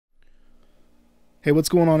Hey, what's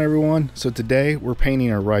going on everyone? So today we're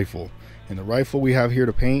painting our rifle, and the rifle we have here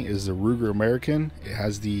to paint is the Ruger American. It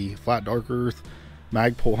has the flat dark earth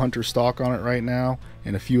magpul hunter stock on it right now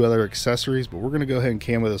and a few other accessories, but we're going to go ahead and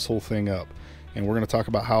camo this whole thing up, and we're going to talk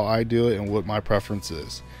about how I do it and what my preference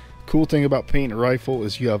is. The cool thing about painting a rifle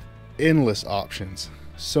is you have endless options,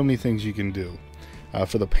 so many things you can do.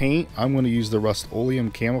 For the paint, I'm going to use the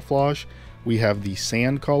Rust-Oleum camouflage. We have the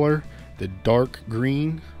sand color, the dark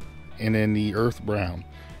green, and then the earth brown.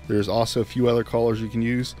 There's also a few other colors you can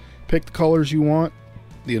use. Pick the colors you want,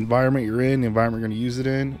 the environment you're in, the environment you're going to use it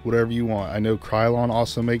in, whatever you want. I know Krylon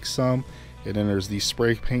also makes some, and then there's the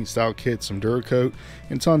spray paint style kit, some Duracoat,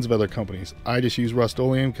 and tons of other companies. I just use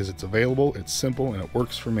Rust-Oleum because it's available, it's simple, and it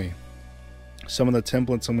works for me. Some of the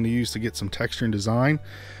templates I'm going to use to get some texture and design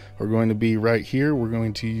are going to be right here. We're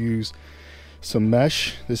going to use some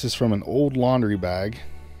mesh. This is from an old laundry bag.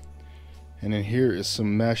 And then here is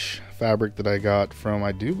some mesh fabric that I got from,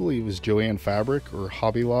 I do believe it was Joann Fabric or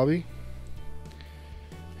Hobby Lobby.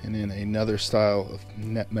 And then another style of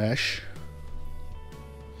net mesh.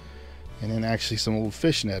 And then actually some old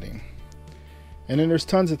fish netting. And then there's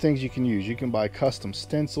tons of things you can use. You can buy custom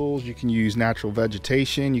stencils, you can use natural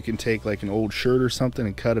vegetation, you can take like an old shirt or something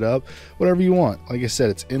and cut it up, whatever you want. Like I said,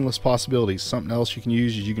 it's endless possibilities. Something else you can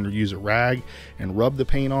use is you can use a rag and rub the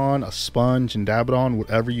paint on, a sponge and dab it on,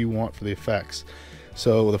 whatever you want for the effects.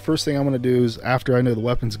 So the first thing I'm going to do is, after I know the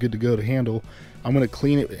weapon's good to go to handle, I'm going to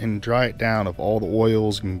clean it and dry it down of all the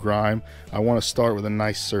oils and grime. I want to start with a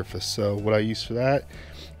nice surface. So what I use for that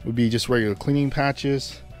would be just regular cleaning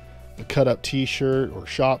patches, a cut up t-shirt or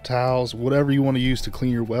shop towels, whatever you want to use to clean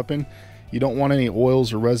your weapon. You don't want any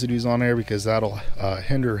oils or residues on there because that'll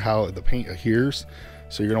hinder how the paint adheres.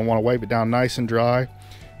 So you're going to want to wipe it down nice and dry.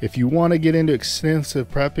 If you want to get into extensive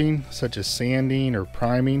prepping such as sanding or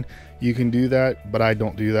priming, you can do that, but I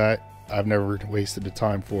don't do that. I've never wasted the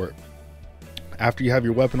time for it. After you have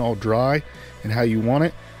your weapon all dry and how you want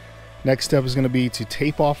it, next step is going to be to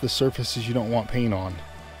tape off the surfaces you don't want paint on.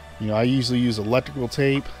 You know, I usually use electrical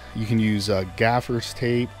tape. You can use gaffer's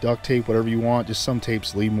tape, duct tape, whatever you want. Just some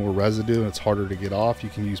tapes leave more residue and it's harder to get off. You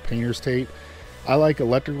can use painter's tape. I like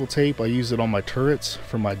electrical tape. I use it on my turrets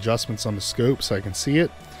for my adjustments on the scope so I can see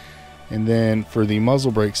it. And then for the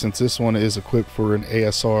muzzle brake, since this one is equipped for an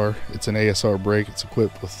ASR, it's an ASR brake, it's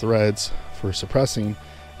equipped with threads for suppressing.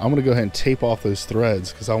 I'm going to go ahead and tape off those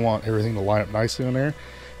threads because I want everything to line up nicely on there.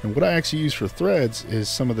 And what I actually use for threads is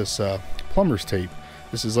some of this plumber's tape.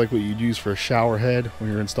 This is like what you'd use for a shower head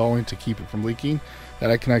when you're installing to keep it from leaking.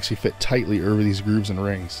 That I can actually fit tightly over these grooves and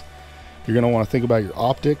rings. You're going to want to think about your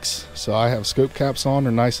optics. So I have scope caps on,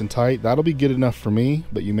 they're nice and tight. That'll be good enough for me,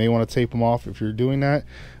 but you may want to tape them off if you're doing that.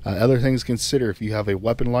 Other things to consider: if you have a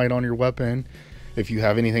weapon light on your weapon, if you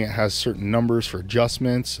have anything that has certain numbers for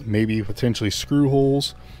adjustments, maybe potentially screw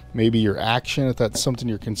holes, maybe your action if that's something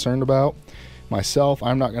you're concerned about. Myself,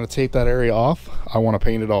 I'm not going to tape that area off. I want to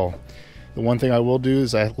paint it all. The one thing I will do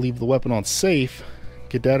is I leave the weapon on safe,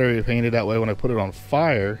 get that area painted. That way when I put it on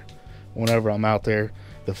fire, whenever I'm out there,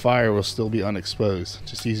 the fire will still be unexposed.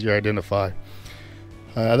 Just easier to identify.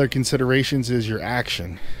 Other considerations is your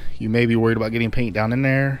action. You may be worried about getting paint down in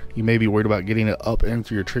there. You may be worried about getting it up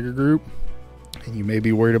into your trigger group. And you may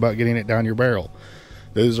be worried about getting it down your barrel.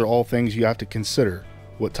 Those are all things you have to consider.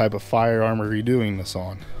 What type of firearm are you doing this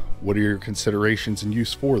on? What are your considerations and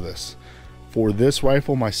use for this? For this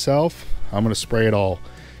rifle myself, I'm going to spray it all.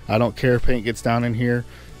 I don't care if paint gets down in here.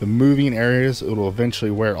 The moving areas, it'll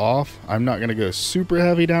eventually wear off. I'm not going to go super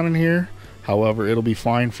heavy down in here. However, it'll be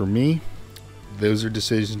fine for me. Those are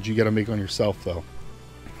decisions you got to make on yourself though.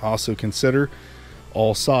 Also consider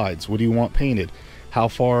all sides. What do you want painted? How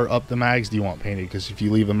far up the mags do you want painted? Because if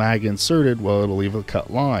you leave a mag inserted, well, it'll leave a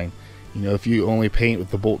cut line. You know, if you only paint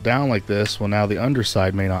with the bolt down like this, well, now the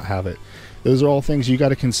underside may not have it. Those are all things you got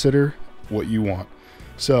to consider what you want.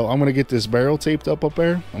 So I'm going to get this barrel taped up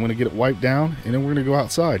there. I'm going to get it wiped down, and then we're going to go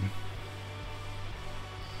outside.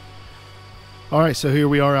 Alright, so here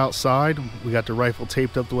we are outside. We got the rifle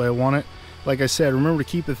taped up the way I want it. Like I said, remember to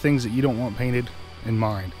keep the things that you don't want painted in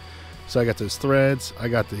mind. So I got those threads, I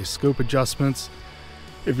got the scope adjustments.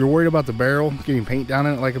 If you're worried about the barrel getting paint down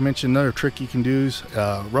in it, like I mentioned, another trick you can do is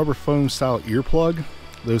rubber foam style earplug.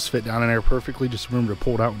 Those fit down in there perfectly. Just remember to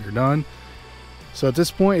pull it out when you're done. So at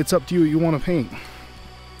this point, it's up to you what you want to paint.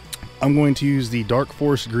 I'm going to use the dark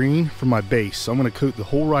forest green for my base. So I'm going to coat the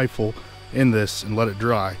whole rifle in this and let it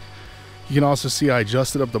dry. You can also see I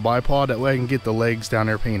adjusted up the bipod, that way I can get the legs down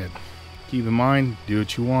there painted. Keep in mind, do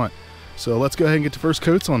what you want. So let's go ahead and get the first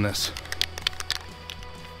coats on this.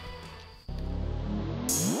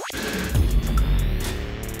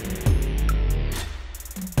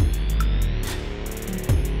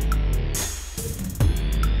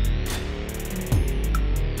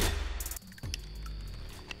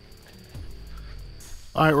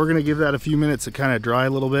 All right, we're gonna give that a few minutes to kind of dry a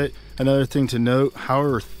little bit. Another thing to note,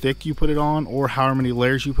 however thick you put it on or however many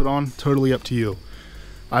layers you put on, totally up to you.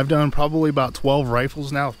 I've done probably about 12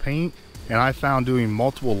 rifles now of paint, and I found doing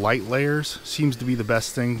multiple light layers seems to be the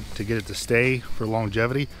best thing to get it to stay for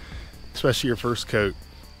longevity, especially your first coat.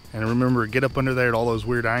 And remember, get up under there at all those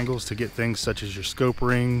weird angles to get things such as your scope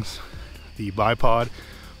rings, the bipod,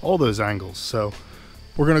 all those angles. So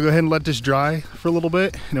we're gonna go ahead and let this dry for a little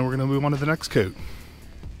bit, and then we're gonna move on to the next coat.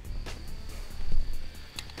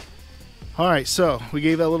 All right, so we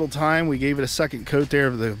gave that a little time. We gave it a second coat there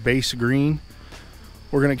of the base green.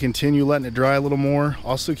 We're gonna continue letting it dry a little more.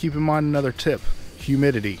 Also keep in mind another tip,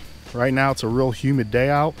 humidity. Right now it's a real humid day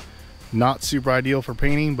out. Not super ideal for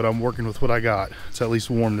painting, but I'm working with what I got. It's at least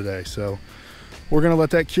warm today. So we're gonna let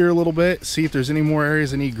that cure a little bit, see if there's any more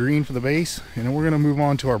areas that need green for the base, and then we're gonna move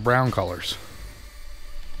on to our brown colors.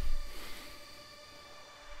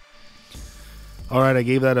 All right, I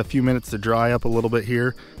gave that a few minutes to dry up a little bit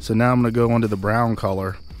here. So now I'm gonna go onto the brown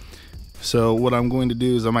color. So what I'm going to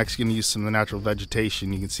do is I'm actually going to use some of the natural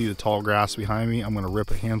vegetation. You can see the tall grass behind me. I'm going to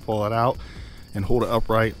rip a handful of that out and hold it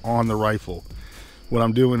upright on the rifle. What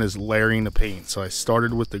I'm doing is layering the paint. So I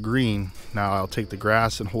started with the green. Now I'll take the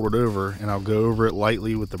grass and hold it over, and I'll go over it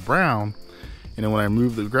lightly with the brown. And then when I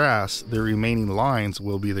move the grass, the remaining lines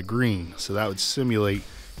will be the green. So that would simulate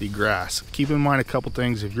the grass. Keep in mind a couple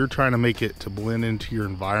things. If you're trying to make it to blend into your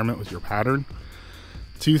environment with your pattern,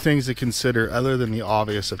 two things to consider other than the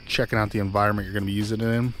obvious of checking out the environment you're going to be using it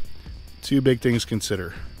in. Two big things to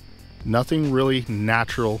consider. Nothing really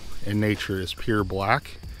natural in nature is pure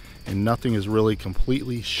black, and nothing is really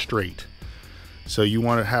completely straight. So you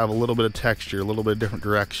want to have a little bit of texture, a little bit of different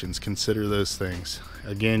directions. Consider those things.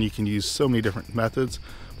 Again, you can use so many different methods,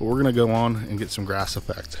 but we're going to go on and get some grass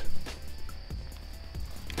effect.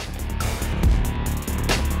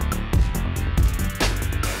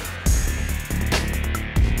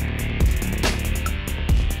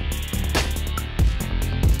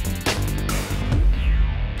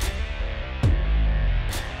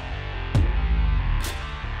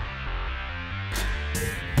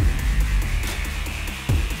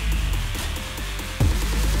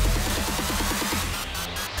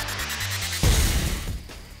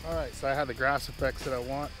 So I have the grass effects that I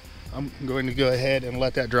want. I'm going to go ahead and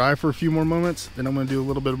let that dry for a few more moments. Then I'm going to do a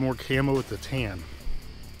little bit more camo with the tan.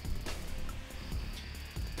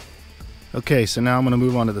 Okay, so now I'm going to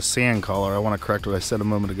move on to the sand color. I want to correct what I said a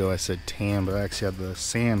moment ago. I said tan, but I actually have the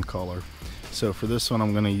sand color. So for this one,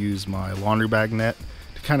 I'm going to use my laundry bag net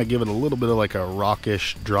to kind of give it a little bit of like a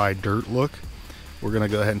rockish, dry dirt look. We're going to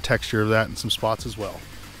go ahead and texture that in some spots as well.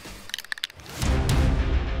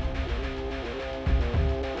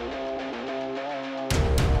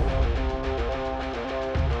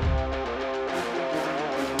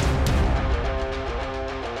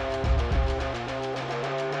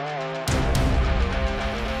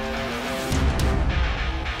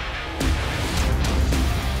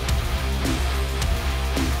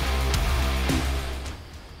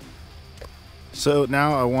 So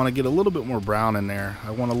now I want to get a little bit more brown in there. I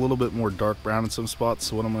want a little bit more dark brown in some spots.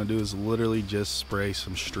 So what I'm going to do is literally just spray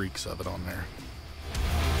some streaks of it on there.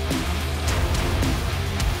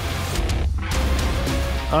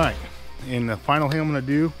 All right, and the final thing I'm going to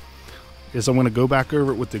do is I'm going to go back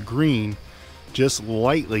over it with the green, just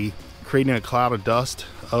lightly creating a cloud of dust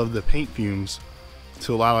of the paint fumes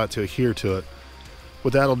to allow that to adhere to it.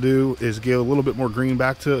 What that'll do is give a little bit more green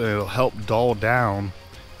back to it, and it'll help dull down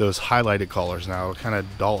those highlighted colors. Now it'll kind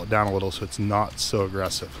of dull it down a little so it's not so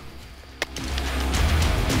aggressive.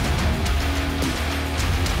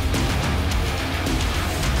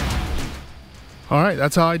 All right,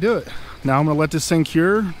 that's how I do it. Now I'm gonna let this thing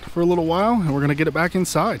cure for a little while, and we're gonna get it back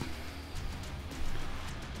inside.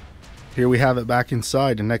 Here we have it back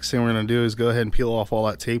inside. The next thing we're gonna do is go ahead and peel off all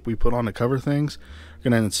that tape we put on to cover things. We're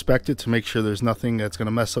gonna inspect it to make sure there's nothing that's gonna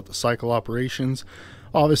mess up the cycle operations.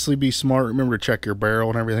 Obviously be smart. Remember to check your barrel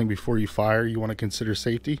and everything before you fire. You want to consider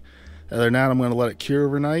safety. Other than that, I'm going to let it cure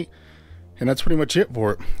overnight, and that's pretty much it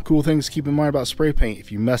for it. Cool things to keep in mind about spray paint: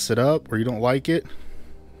 if you mess it up or you don't like it,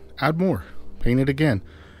 add more, paint it again.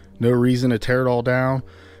 No reason to tear it all down.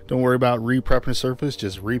 Don't worry about re-prepping the surface,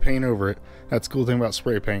 just repaint over it. That's the cool thing about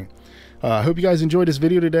spray paint. I hope you guys enjoyed this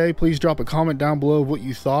video today. Please drop a comment down below of what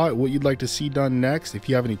you thought, what you'd like to see done next. If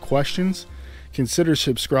you have any questions, consider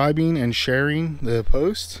subscribing and sharing the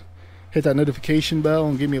post. Hit that notification bell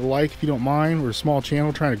and give me a like if you don't mind. We're a small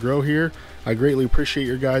channel trying to grow here. I greatly appreciate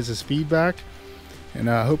your guys' feedback, and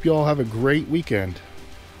I hope you all have a great weekend.